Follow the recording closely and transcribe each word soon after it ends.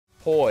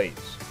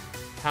poise,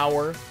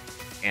 power,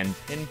 and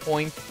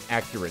pinpoint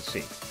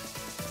accuracy.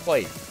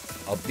 Player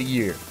of the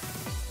Year.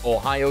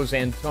 Ohio's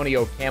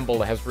Antonio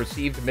Campbell has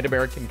received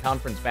Mid-American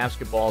Conference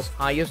basketball's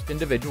highest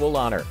individual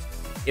honor.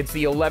 It's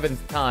the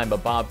 11th time a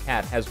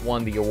Bobcat has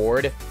won the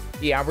award.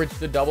 He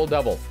averaged a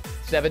double-double,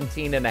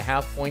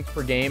 17.5 points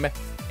per game,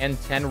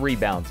 and 10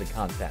 rebounds a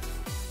contest.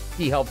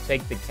 He helped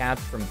take the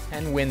Cats from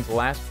 10 wins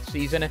last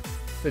season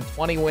to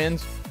 20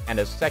 wins and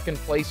a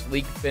second-place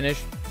league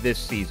finish this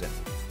season.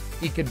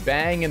 He could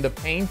bang in the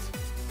paint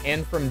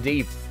and from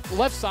deep.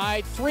 Left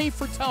side, three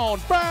for Tone,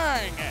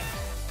 bang!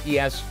 He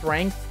has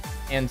strength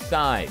and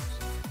size.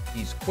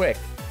 He's quick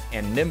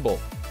and nimble.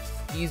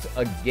 He's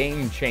a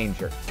game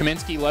changer.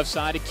 Kaminsky left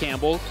side to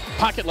Campbell,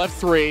 pocket left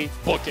three,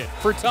 book it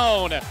for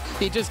Tone.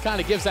 He just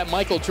kind of gives that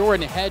Michael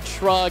Jordan head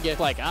shrug. It's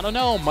like, I don't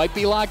know, might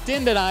be locked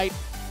in tonight.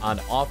 On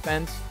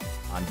offense,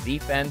 on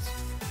defense,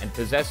 and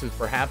possesses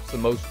perhaps the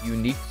most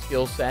unique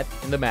skill set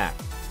in the MAC.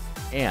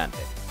 And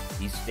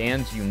he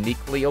stands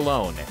uniquely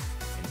alone in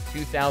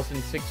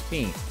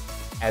 2016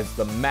 as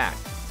the MAC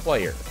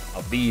Player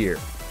of the Year.